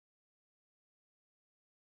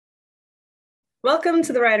Welcome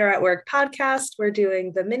to the Writer at Work podcast. We're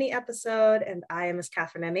doing the mini episode, and I am Ms.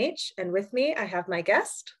 Catherine M.H. And with me, I have my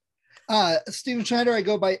guest. Steven Schneider. I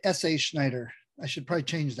go by S.A. Schneider. I should probably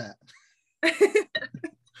change that.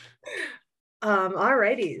 All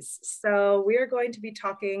righties. So we are going to be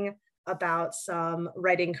talking about some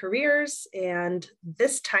writing careers, and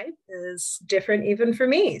this type is different even for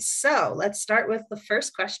me. So let's start with the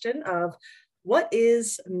first question of what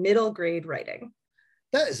is middle grade writing?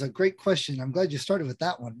 That is a great question. I'm glad you started with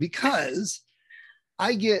that one because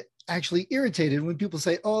I get actually irritated when people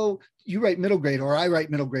say, oh, you write middle grade, or I write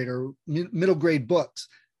middle grade, or middle grade books.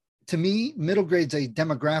 To me, middle grade's a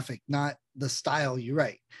demographic, not the style you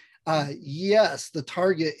write. Yes, the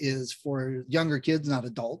target is for younger kids, not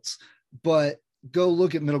adults, but go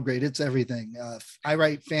look at middle grade. It's everything. I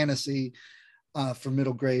write fantasy for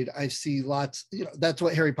middle grade. I see lots, that's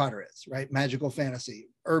what Harry Potter is, right? Magical fantasy,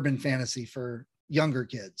 urban fantasy for younger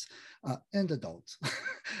kids and adults.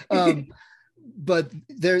 But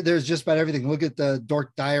there's just about everything. Look at the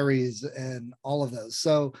Dork Diaries and all of those.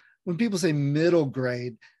 So when people say middle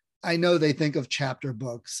grade, I know they think of chapter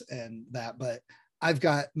books and that, but I've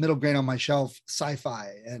got middle grade on my shelf,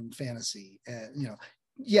 sci-fi and fantasy. And,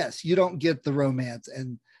 yes, you don't get the romance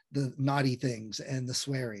and the naughty things and the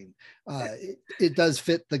swearing. It does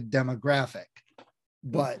fit the demographic,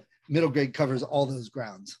 but middle grade covers all those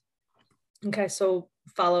grounds. Okay, so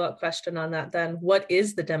follow-up question on that then. What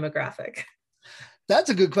is the demographic? That's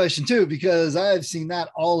a good question too, because I've seen that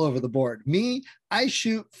all over the board. I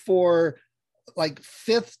shoot for like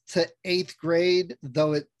 5th to 8th grade,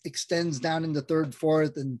 though it extends down into 3rd,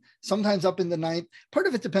 4th, and sometimes up into 9th. Part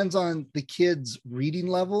of it depends on the kids' reading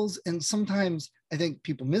levels. And sometimes I think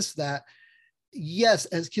people miss that. Yes,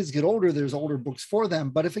 as kids get older, there's older books for them.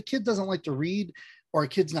 But if a kid doesn't like to read, or a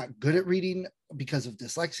kid's not good at reading because of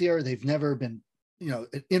dyslexia, or they've never been,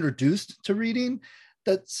 introduced to reading,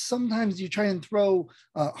 that sometimes you try and throw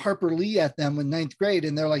Harper Lee at them in 9th grade,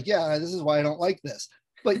 and they're like, yeah, this is why I don't like this.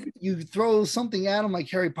 But you throw something at them like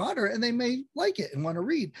Harry Potter, and they may like it and want to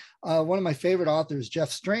read. One of my favorite authors,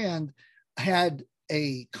 Jeff Strand, had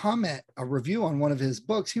a review on one of his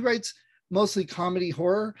books. He writes mostly comedy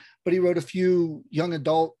horror, but he wrote a few young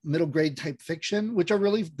adult, middle grade type fiction, which are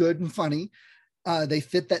really good and funny. They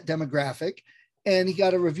fit that demographic. And he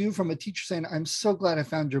got a review from a teacher saying, I'm so glad I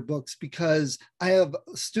found your books because I have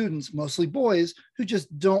students, mostly boys, who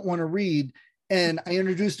just don't want to read. And I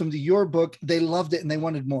introduced them to your book. They loved it and they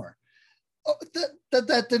wanted more. Oh,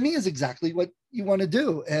 that to me is exactly what you want to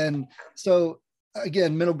do. And so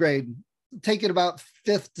again, middle grade, take it about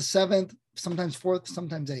 5th to 7th, sometimes 4th,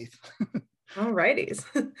 sometimes 8th. All righties.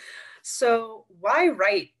 So why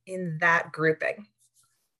write in that grouping?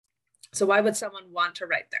 So why would someone want to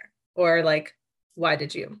write there? Or like, why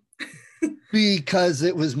did you? Because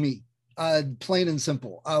it was me, plain and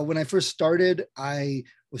simple. When I first started, I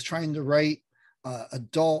was trying to write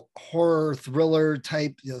adult horror thriller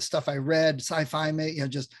type, stuff I read, sci-fi,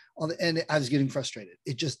 just all the, and I was getting frustrated.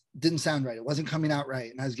 It just didn't sound right. It wasn't coming out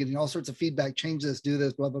right. And I was getting all sorts of feedback, change this, do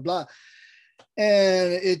this, blah, blah, blah.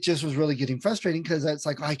 And it just was really getting frustrating because it's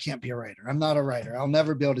like, I can't be a writer. I'm not a writer. I'll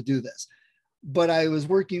never be able to do this. But I was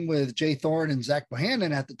working with Jay Thorne and Zach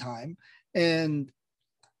Bohannon at the time. And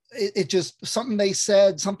it just, something they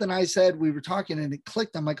said, something I said, we were talking and it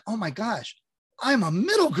clicked. I'm like, oh my gosh, I'm a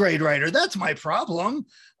middle grade writer. That's my problem.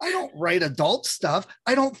 I don't write adult stuff.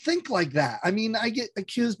 I don't think like that. I mean, I get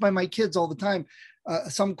accused by my kids all the time.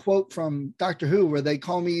 Some quote from Doctor Who where they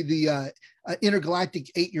call me the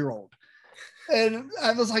intergalactic 8-year-old. And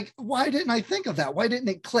I was like, why didn't I think of that? Why didn't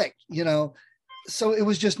it click? So it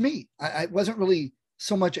was just me. I wasn't really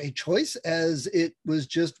so much a choice as it was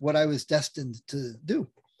just what I was destined to do.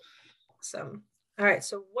 Awesome. All right.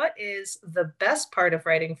 So what is the best part of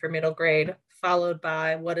writing for middle grade, followed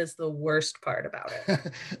by what is the worst part about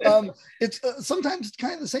it? It's sometimes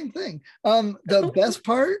kind of the same thing. The best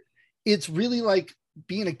part, it's really like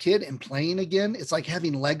being a kid and playing again. It's like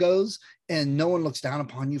having Legos and no one looks down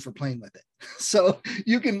upon you for playing with it. So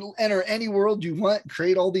you can enter any world you want,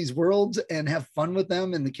 create all these worlds and have fun with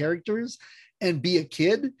them and the characters and be a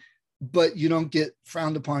kid, but you don't get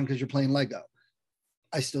frowned upon because you're playing Lego.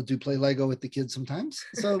 I still do play Lego with the kids sometimes.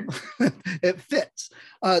 So it fits.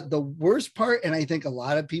 The worst part, and I think a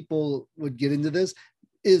lot of people would get into this,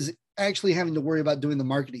 is actually having to worry about doing the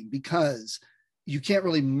marketing because you can't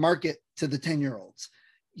really market to the 10-year-olds.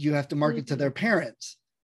 You have to market to their parents,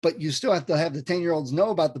 but you still have to have the 10-year-olds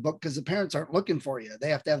know about the book because the parents aren't looking for you. They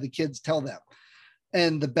have to have the kids tell them.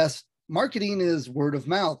 And the best marketing is word of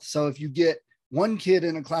mouth. So if you get one kid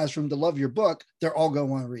in a classroom to love your book, they're all going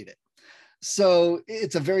to want to read it. So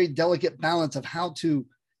it's a very delicate balance of how to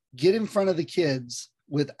get in front of the kids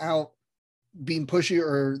without being pushy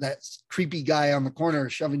or that creepy guy on the corner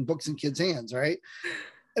shoving books in kids' hands, right?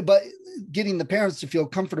 But getting the parents to feel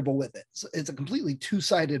comfortable with it. So it's a completely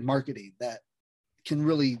two-sided marketing that can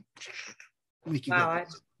really make you Wow, go. I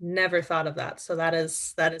never thought of that. So that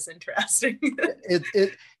is interesting.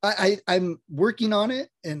 I'm working on it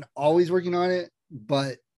and always working on it,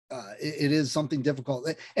 but it is something difficult.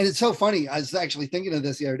 And it's so funny. I was actually thinking of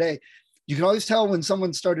this the other day. You can always tell when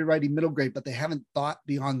someone started writing middle grade, but they haven't thought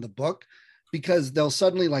beyond the book, because they'll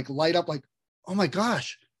suddenly like light up like, oh my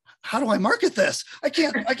gosh, how do I market this? I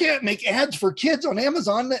can't make ads for kids on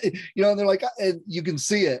Amazon. You know, and they're like, and you can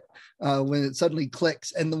see it when it suddenly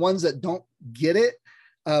clicks. And the ones that don't get it,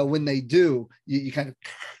 when they do, you kind of,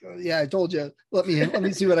 yeah, I told you, let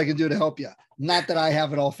me see what I can do to help you. Not that I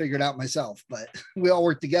have it all figured out myself, but we all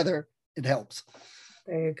work together. It helps.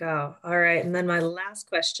 There you go. All right. And then my last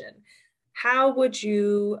question, how would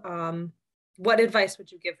you, what advice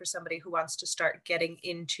would you give for somebody who wants to start getting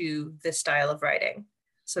into this style of writing?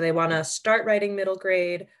 So they want to start writing middle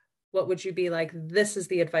grade. What would you be like? This is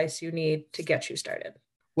the advice you need to get you started.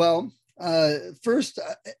 Well, first,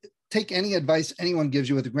 take any advice anyone gives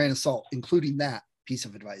you with a grain of salt, including that piece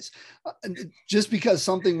of advice. Just because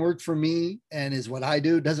something worked for me and is what I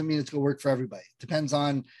do doesn't mean it's going to work for everybody. It depends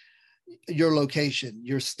on your location,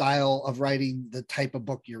 your style of writing, the type of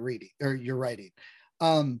book you're reading or you're writing.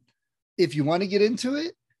 If you want to get into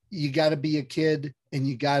it, you got to be a kid and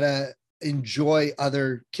you got to enjoy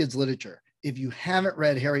other kids' literature. If you haven't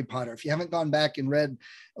read Harry Potter, if you haven't gone back and read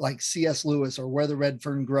like C.S. Lewis or Where the Red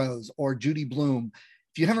Fern Grows or Judy Blume,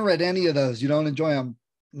 if you haven't read any of those, you don't enjoy them,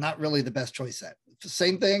 not really the best choice set. The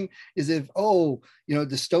same thing is if,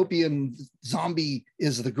 dystopian zombie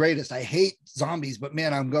is the greatest. I hate zombies, but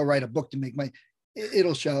man, I'm going to write a book to make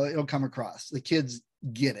it'll come across. The kids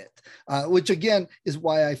get it, which again is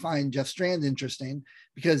why I find Jeff Strand interesting,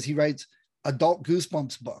 because he writes adult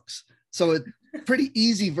Goosebumps books. So it's pretty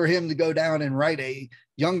easy for him to go down and write a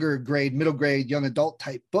younger grade, middle grade, young adult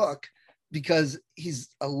type book, because he's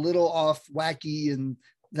a little off wacky, and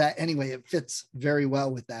that anyway, it fits very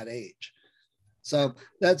well with that age. So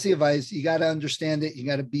that's the advice. You got to understand it. You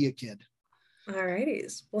got to be a kid. All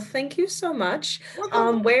righties. Well, thank you so much.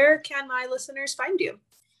 Where can my listeners find you?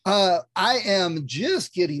 I am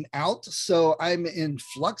just getting out, so I'm in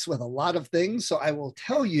flux with a lot of things. So I will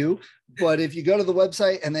tell you, but if you go to the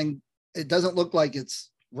website and then it doesn't look like it's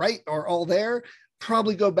right or all there,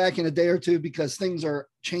 probably go back in a day or two, because things are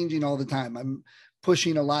changing all the time. I'm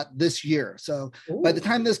pushing a lot this year. So by the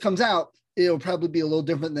time this comes out, it'll probably be a little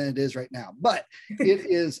different than it is right now, but it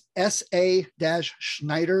is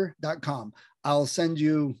sa-schneider.com. I'll send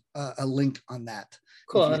you a link on that.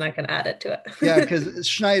 Cool. And I can add it to it. Yeah, because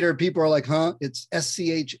Schneider, people are like, huh? It's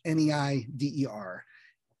SCHNEIDER,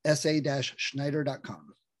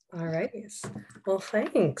 sa-schneider.com. All right. Well,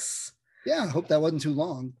 thanks. Yeah, I hope that wasn't too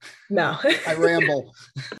long. No. I ramble.